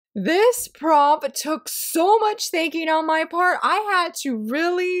This prompt took so much thinking on my part. I had to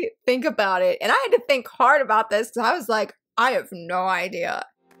really think about it, and I had to think hard about this because I was like, I have no idea.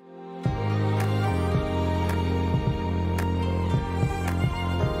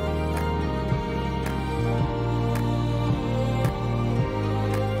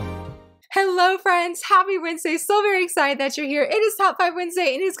 Hello friends, happy Wednesday. So very excited that you're here. It is Top 5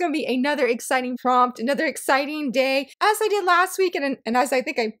 Wednesday and it's going to be another exciting prompt, another exciting day. As I did last week and as I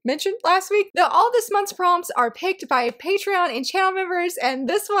think I mentioned last week, all this month's prompts are picked by Patreon and channel members and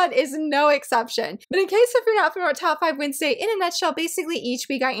this one is no exception. But in case if you're not familiar with Top 5 Wednesday, in a nutshell, basically each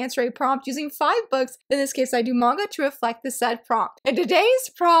week I answer a prompt using 5 books. In this case, I do manga to reflect the said prompt. And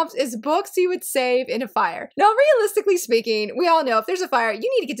today's prompt is books you would save in a fire. Now, realistically speaking, we all know if there's a fire, you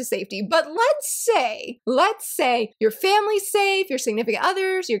need to get to safety. But let's say your family's safe, your significant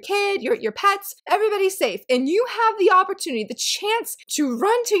others, your kid, your pets, everybody's safe. And you have the opportunity, the chance to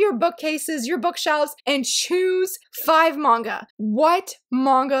run to your bookcases, your bookshelves, and choose 5 manga. What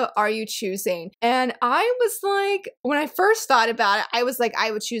manga are you choosing? And I was like, when I first thought about it, I was like,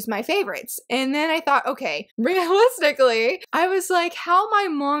 I would choose my favorites. And then I thought, okay, realistically, I was like, how my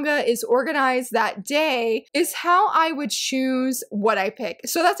manga is organized that day is how I would choose what I pick.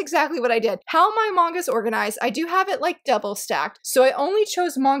 So that's exactly what I did. How my manga is organized, I do have it like double stacked. So I only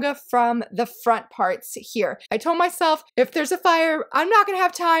chose manga from the front parts here. I told myself, if there's a fire, I'm not gonna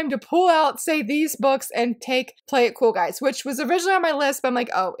have time to pull out, say, these books and play it cool, guys, which was originally on my list, but I'm like,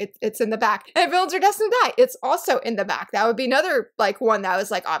 oh, it's in the back. And Villains Are Destined to Die, it's also in the back. That would be another like one that I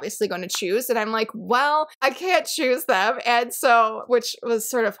was like obviously going to choose. And I'm like, well, I can't choose them. And so, which was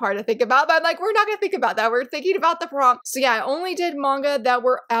sort of hard to think about, but I'm like, we're not gonna think about that. We're thinking about the prompt. So yeah, I only did manga that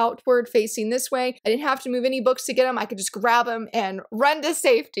were outward facing this way. I didn't have to move any books to get them. I could just grab them and run to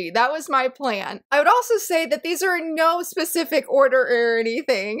safety. That was my plan. I would also say that these are in no specific order or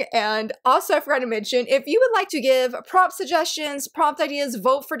anything. And also I forgot to mention, if you would like to give prompt suggestions, prompt ideas,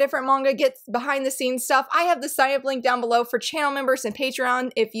 vote for different manga, get behind the scenes stuff, I have the sign up link down below for channel members and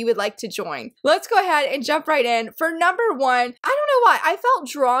Patreon if you would like to join. Let's go ahead and jump right in. For number 1, I don't know why, I felt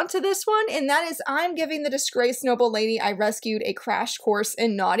drawn to this one, and that is I'm giving the disgraced noble lady I rescued a crash course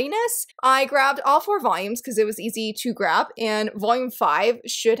in naughtiness. I grabbed all 4 volumes because it was easy to grab, and volume 5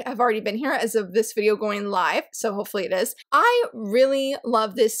 should have already been here as of this video going live, so hopefully it is. I really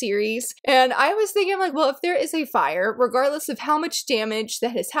love this series, and I was thinking like, well, if there is a fire, regardless of how much damage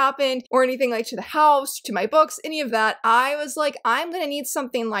that has happened or anything like to the house, to my books, any of that, I was like, I'm gonna need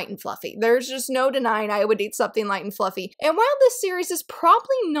something light and fluffy. There's just no denying I would need something light and fluffy. And while this series is probably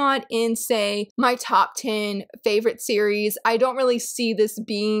not in, say, my top 10 favorite series, I don't really see this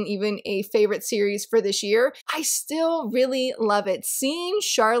being even a favorite series for this year, I still really love it. Seeing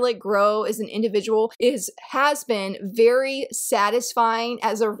Charlotte grow as an individual has been very satisfying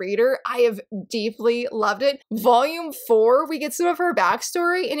as a reader. I have deeply loved it. Volume 4, we get some of her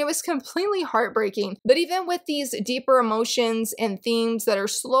backstory and it was completely heartbreaking. But even with these deeper emotions and themes that are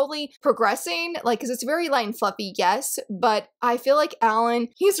slowly progressing, like, because it's very light and fluffy, yes, but I feel like Alan,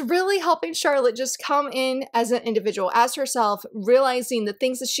 he's really helping Charlotte just come in as an individual, as herself, realizing the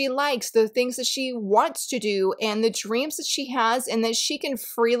things that she likes, the things that she wants to do, and the dreams that she has, and that she can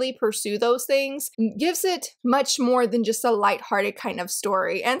freely pursue those things, gives it much more than just a lighthearted kind of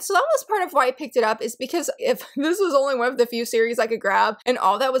story. And so that was part of why I picked it up, is because if this was only one of the few series I could grab and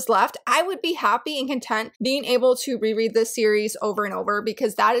all that was left, I would be happy and content being able to reread this series over and over,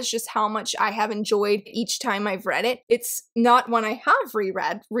 because that is just how much I have enjoyed each time I've read it. It's not one I have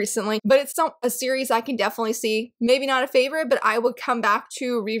reread recently, but it's a series I can definitely see, maybe not a favorite, but I would come back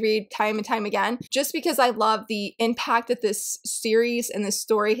to reread time and time again, just because I love the impact that this series and this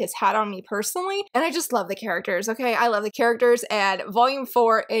story has had on me personally. And I just love the characters, okay? I love the characters, and volume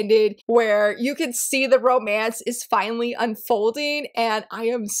 4 ended where you can see the romance is finally unfolding, and I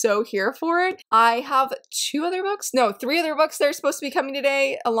am so here for it. I have 3 other books that are supposed to be coming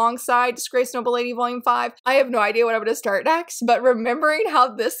today alongside Disgraced Noble Lady Volume 5. I have no idea what I'm going to start next, but remembering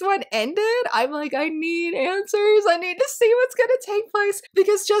how this one ended, I'm like, I need answers. I need to see what's going to take place,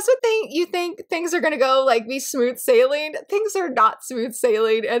 because just when you think things are going to go like be smooth sailing, things are not smooth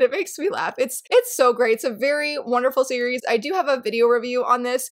sailing, and it makes me laugh. It's so great. It's a very wonderful series. I do have a video review on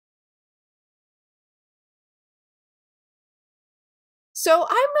this. So I'm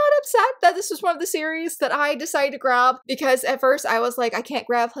not upset that this was one of the series that I decided to grab, because at first I was like, I can't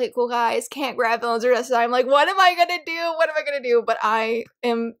grab Play It Cool Guys, can't grab Villains or Destiny. I'm like, what am I gonna do? What am I gonna do? But I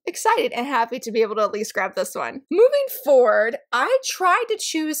am excited and happy to be able to at least grab this one. Moving forward, I tried to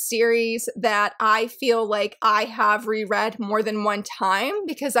choose series that I feel like I have reread more than one time,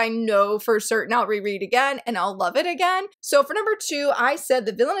 because I know for certain I'll reread again and I'll love it again. So for number 2, I said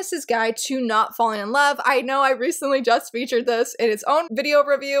The Villainess's Guide to Not Falling in Love. I know I recently just featured this in its own video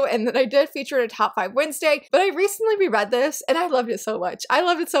review, and then I did feature it in Top 5 Wednesday, but I recently reread this and I loved it so much. I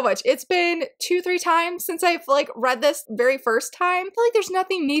loved it so much. It's been 2-3 times since I've like read this very first time. I feel like there's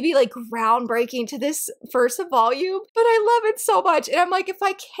nothing maybe like groundbreaking to this first volume, but I love it so much. And I'm like, if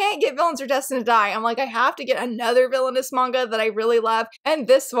I can't get Villains Are Destined to Die, I'm like, I have to get another villainous manga that I really love, and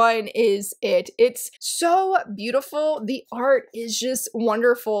this one is it. It's so beautiful. The art is just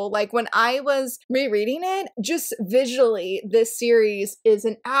wonderful. Like when I was rereading it, just visually, this series is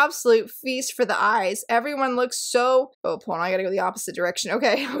an absolute feast for the eyes. Everyone looks so, oh, hold on, I gotta go the opposite direction.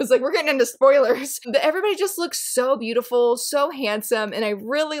 Okay, I was like, we're getting into spoilers. But everybody just looks so beautiful, so handsome, and I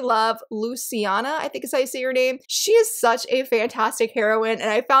really love Luciana, I think is how you say her name. She is such a fantastic heroine,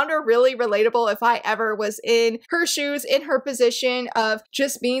 and I found her really relatable if I ever was in her shoes, in her position of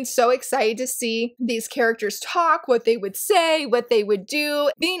just being so excited to see these characters talk, what they would say, what they would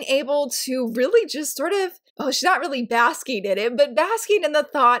do, being able to really just sort of, oh, she's not really basking in it, but basking in the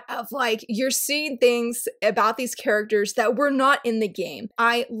thought of like, you're seeing things about these characters that were not in the game.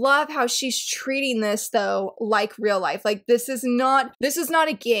 I love how she's treating this though like real life. Like this is not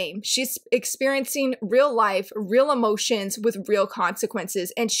a game. She's experiencing real life, real emotions with real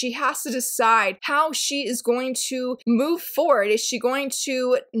consequences, and she has to decide how she is going to move forward. Is she going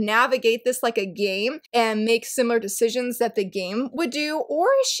to navigate this like a game and make similar decisions that the game would do, or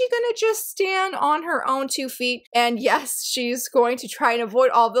is she going to just stand on her own 2 feet? And yes, she's going to try and avoid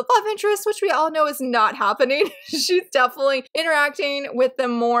all the love interests, which we all know is not happening. She's definitely interacting with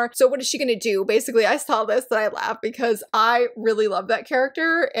them more. So what is she going to do? Basically, I saw this and I laughed because I really love that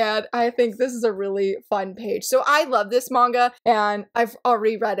character, and I think this is a really fun page. So I love this manga, and I've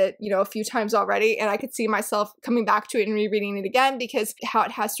already read it, you know, a few times already, and I could see myself coming back to it and rereading it again, because how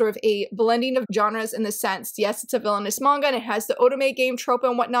it has sort of a blending of genres in the sense, yes, it's a villainous manga and it has the otome game trope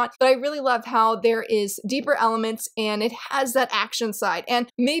and whatnot, but I really love how there is deeper elements and it has that action side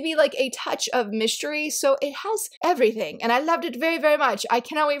and maybe like a touch of mystery. So it has everything, and I loved it very, very much. I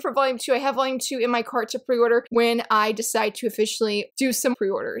cannot wait for volume 2. I have volume 2 in my cart to pre-order when I decide to officially do some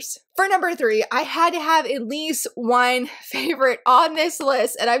pre-orders. For number 3, I had to have at least one favorite on this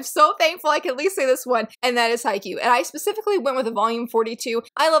list, and I'm so thankful I can at least say this one, and that is Haikyuu. And I specifically went with a volume 42.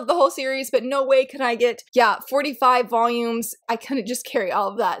 I love the whole series, but no way can I get, 45 volumes. I couldn't just carry all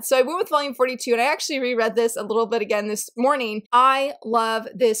of that. So I went with volume 42, and I actually reread this a little bit again this morning. I love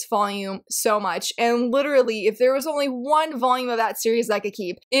this volume so much, and literally, if there was only one volume of that series I could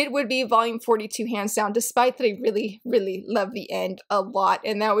keep, it would be volume 42 hands down, despite that I really, really love the end a lot,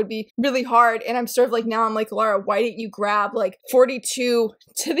 and that would be really hard. And I'm sort of like, now I'm like, Laura, why didn't you grab like 42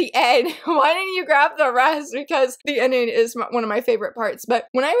 to the end? Why didn't you grab the rest? Because the ending is one of my favorite parts. But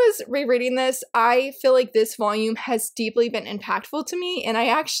when I was rereading this, I feel like this volume has deeply been impactful to me. And I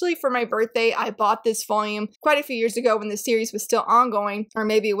actually, for my birthday, I bought this volume quite a few years ago when the series was still ongoing, or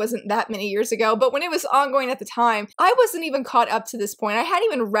maybe it wasn't that many years ago, but when it was ongoing at the time, I wasn't even caught up to this point. I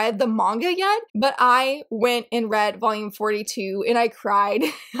hadn't even read the manga yet, but I went and read volume 42 and I cried.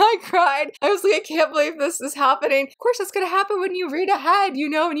 I cried. I was like, I can't believe this is happening. Of course, that's going to happen when you read ahead, you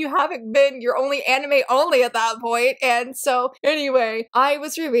know, and you haven't been, you're only anime only at that point. And so anyway, I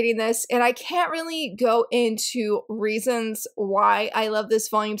was rereading this and I can't really go into reasons why I love this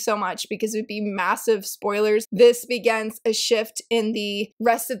volume so much because it would be massive spoilers. This begins a shift in the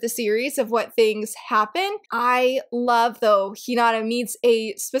rest of the series of what things happen. I love though, Hinata meets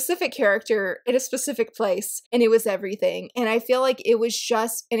a specific character in a specific place and it was everything. And I feel like it was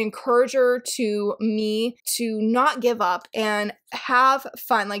just an encourager to me to not give up and have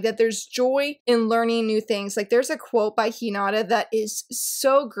fun, like that there's joy in learning new things. Like there's a quote by Hinata that is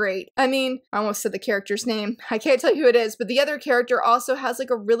so great. I mean, I almost said the character's name. I can't tell you who it is, but the other character also has like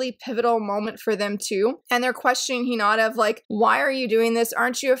a really pivotal moment for them too. And they're questioning Hinata of like, why are you doing this?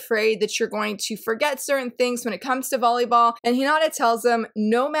 Aren't you afraid that you're going to forget certain things when it comes to volleyball? And Hinata tells them,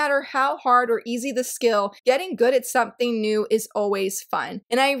 no matter how hard or easy the skill, getting good at something new is always fun.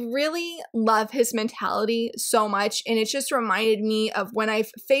 And I really love his mentality so much. And it just reminded reminded me of when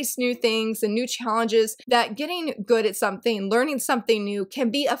I've faced new things and new challenges, that getting good at something, learning something new can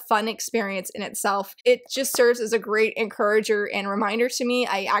be a fun experience in itself. It just serves as a great encourager and reminder to me.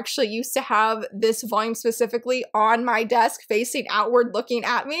 I actually used to have this volume specifically on my desk facing outward looking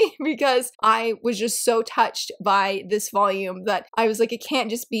at me because I was just so touched by this volume that I was like, it can't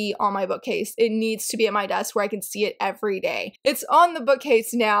just be on my bookcase. It needs to be at my desk where I can see it every day. It's on the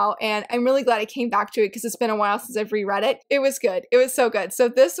bookcase now, and I'm really glad I came back to it because it's been a while since I've reread it. It was good. It was so good. So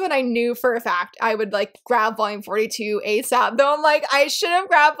this one I knew for a fact I would like grab volume 42 ASAP, though I'm like, I should have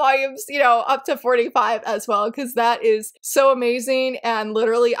grabbed volumes, you know, up to 45 as well, because that is so amazing. And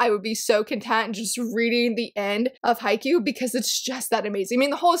literally I would be so content just reading the end of Haikyuu because it's just that amazing. I mean,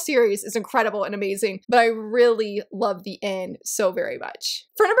 the whole series is incredible and amazing, but I really love the end so very much.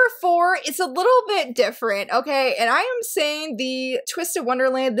 For number 4, it's a little bit different, okay? And I am saying the Twisted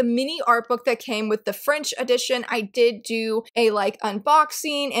Wonderland, the mini art book that came with the French edition. I did do a like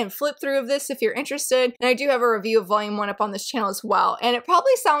unboxing and flip through of this if you're interested. And I do have a review of volume 1 up on this channel as well. And it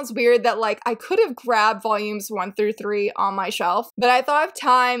probably sounds weird that like I could have grabbed volumes 1 through 3 on my shelf, but I thought of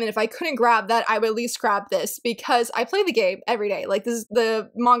time, and if I couldn't grab that, I would at least grab this because I play the game every day. Like this is the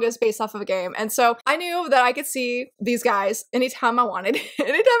manga is based off of a game. And so I knew that I could see these guys anytime I wanted,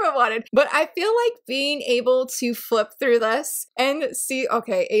 but I feel like being able to flip through this and see,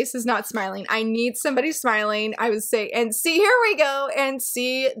 okay, Ace is not smiling. I need somebody smiling. I would say, and see, here we go, and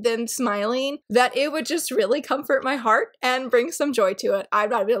see them smiling, that it would just really comfort my heart and bring some joy to it. I'm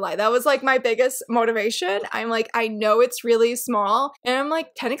not gonna lie. That was like my biggest motivation. I'm like, I know it's really small, and I'm like,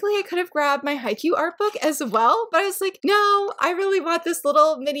 technically I could have grabbed my Haikyuu art book as well, but I was like, no, I really want this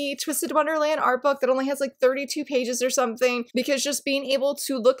little mini Twisted Wonderland art book that only has like 32 pages or something, because just being able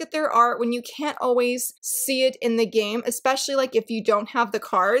to look at their art when you can't always see it in the game, especially like if you don't have the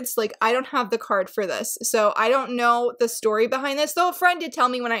cards, like I don't have the card for this, so I don't know the story behind this, though a friend did tell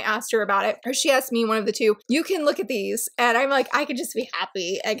me when I asked her about it, or she asked me, one of the two, you can look at these, and I'm like, I could just be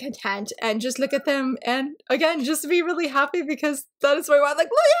happy and content and just look at them, and again, just be really happy because that is what I want. Like,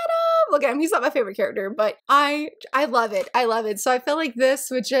 look at him, he's not my favorite character, but I love it. I love it. So I feel like this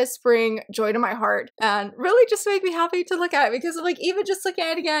would just bring joy to my heart and really just make me happy to look at it, because like even just looking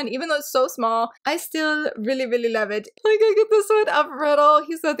at it again, even though it's so small, I still really love it. Like I get this one of Riddle,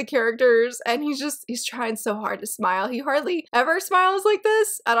 he's not the characters, and he's trying so hard to smile. He hardly ever smiles like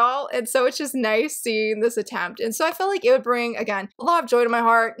this at all, and so it's just nice seeing this attempt. And so I feel like it would bring, again, a lot of joy to my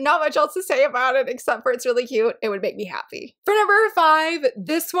heart. Not much else to say about it except for it's really cute. It would make me happy. For number 5,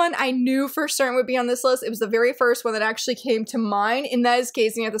 this one I knew for certain would be on this list. It was the very first one that actually came to mind, and that is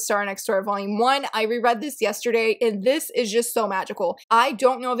Gazing at the Star Next Door Volume 1. I reread this yesterday, and this is just so magical. I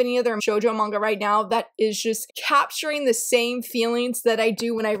don't know of any other shoujo manga right now that is just capturing the same feelings that I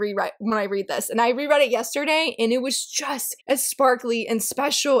do when I read this. And I reread it yesterday, and it was just as sparkly and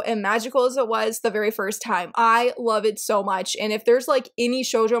special and magical as it was the very first time. I love it so much. And if there's like any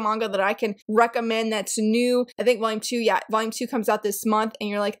shoujo manga that I can recommend that's new, I think volume 2 comes out this month, and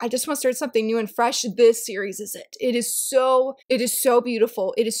you're like, I just want to start something new and fresh, this series is it. It is so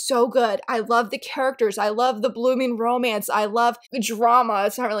beautiful. It is so good. I love the characters. I love the blooming romance. I love the drama.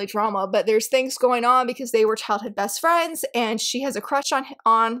 It's not really drama, but there's things going on because they were childhood best friends, and she has a crush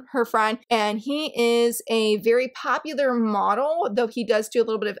on her friend, and he is a very popular model, though he does do a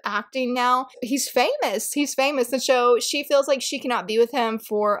little bit of acting now. He's famous, and so she feels like she cannot be with him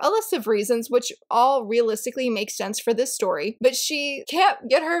for a list of reasons, which all realistically makes sense for this story, but she can't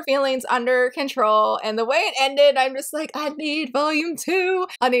get her feelings under control. And the way it ended, I'm just like, I need volume 2.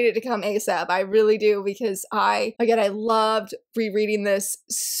 I need it to come ASAP. I really do, because I loved rereading this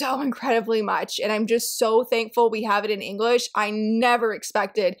so incredibly much, and I'm just so thankful we have it in English. I never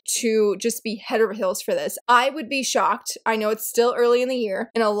expected to just be head over heels for this. I would be shocked. I know it's still early in the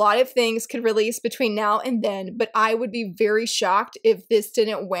year, and a lot of things could release between now and then, but I would be very shocked if this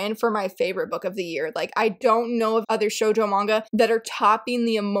didn't win for my favorite book of the year. Like, I don't know of other shoujo manga that are topping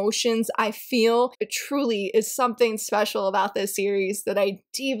the emotions I feel. It truly is something special about this series that I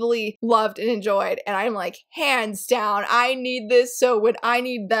deeply loved and enjoyed, and I'm like, hands down, I need this. So when I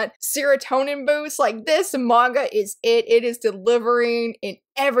need that serotonin boost, like, this manga is it. It is delivering in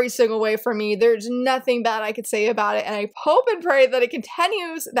every single way for me. There's nothing bad I could say about it, and I hope and pray that it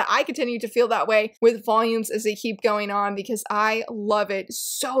continues, that I continue to feel that way with volumes as they keep going on, because I love it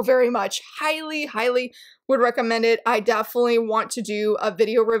so very much. Highly would recommend it. I definitely want to do a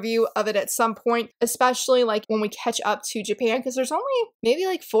video review of it at some point, especially like when we catch up to Japan, because there's only maybe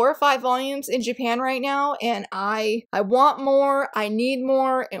like 4 or 5 volumes in Japan right now, and I want more, I need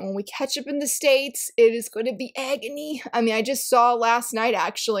more, and when we catch up in the States, it is going to be agony. I mean, I just saw last night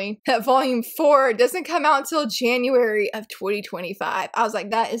actually, that volume 4 doesn't come out until January of 2025. I was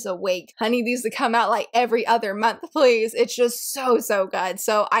like, that is a wait. I need these to come out like every other month, please. It's just so, so good.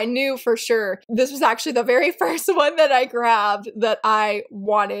 So I knew for sure this was actually the very first one that I grabbed that I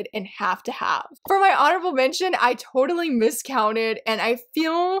wanted and have to have. For my honorable mention, I totally miscounted and I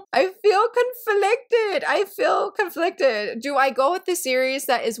feel conflicted. I feel conflicted. Do I go with the series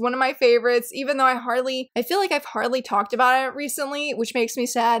that is one of my favorites, even though I feel like I've hardly talked about it recently, which makes me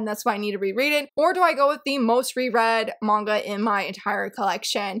sad and that's why I need to reread it? Or do I go with the most reread manga in my entire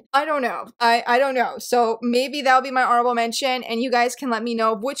collection? I don't know. I don't know. So maybe that'll be my honorable mention and you guys can let me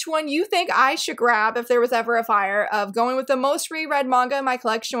know which one you think I should grab if there was ever a fire of going with the most reread manga in my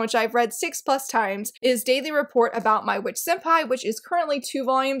collection, which I've read 6+ times, is Daily Report About My Witch Senpai, which is currently 2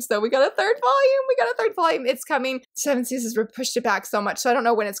 volumes, though we got a 3rd volume. We got a 3rd volume. It's coming. 7 seasons were pushed it back so much, so I don't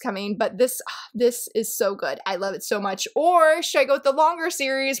know when it's coming, but this is so good. I love it so much. Or should I go with the longer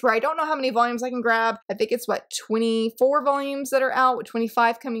series where I don't know how many volumes I can grab? I think it's what, 24 volumes that are out, with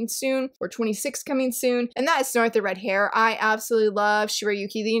 25 coming soon, or 26 coming soon, and that is Snow White the Red Hair. I absolutely love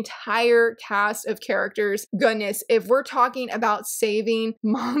Shirayuki, the entire cast of characters. Goodness, if we're talking about saving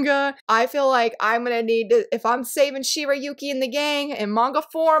manga, I feel like I'm gonna need to, if I'm saving Shirayuki and the gang in manga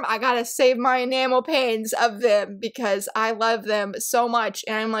form, I gotta save my enamel panes of them because I love them so much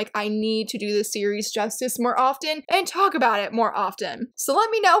and I'm like, I need to do this series justice more often and talk about it more often. So let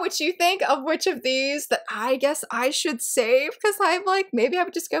me know what you think of which of these that I guess I should save, because I'm like, maybe I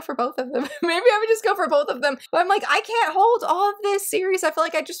would just go for both of them. Maybe I would just go for both of them. But I'm like, I can't hold all of this series. I feel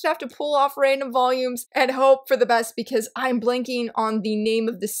like I just have to pull off random volumes and hope for the best because I'm blanking on the name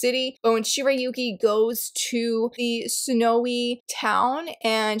of the city. But when Shirayuki goes to the snowy town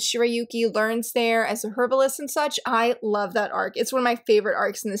and Shirayuki learns there as a herbalist and such, I love that arc. It's one of my favorite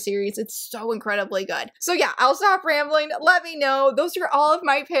arcs in the series. It's so incredibly good. So yeah, I'll stop rambling. Let me know. Those are all of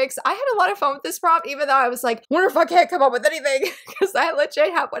my picks. I had a lot of fun with this prompt, even though I was like, wonder if I can't come up with anything because I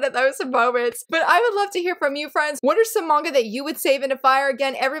legit have one of those moments. But I would love to hear from you, friends. What are some manga that you would save into fire?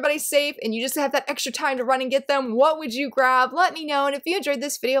 Again, everybody's safe and you just have that extra time to run and get them. What would you grab? Let me know. And if you enjoyed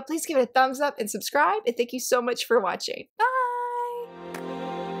this video, please give it a thumbs up and subscribe. And thank you so much for watching. Bye!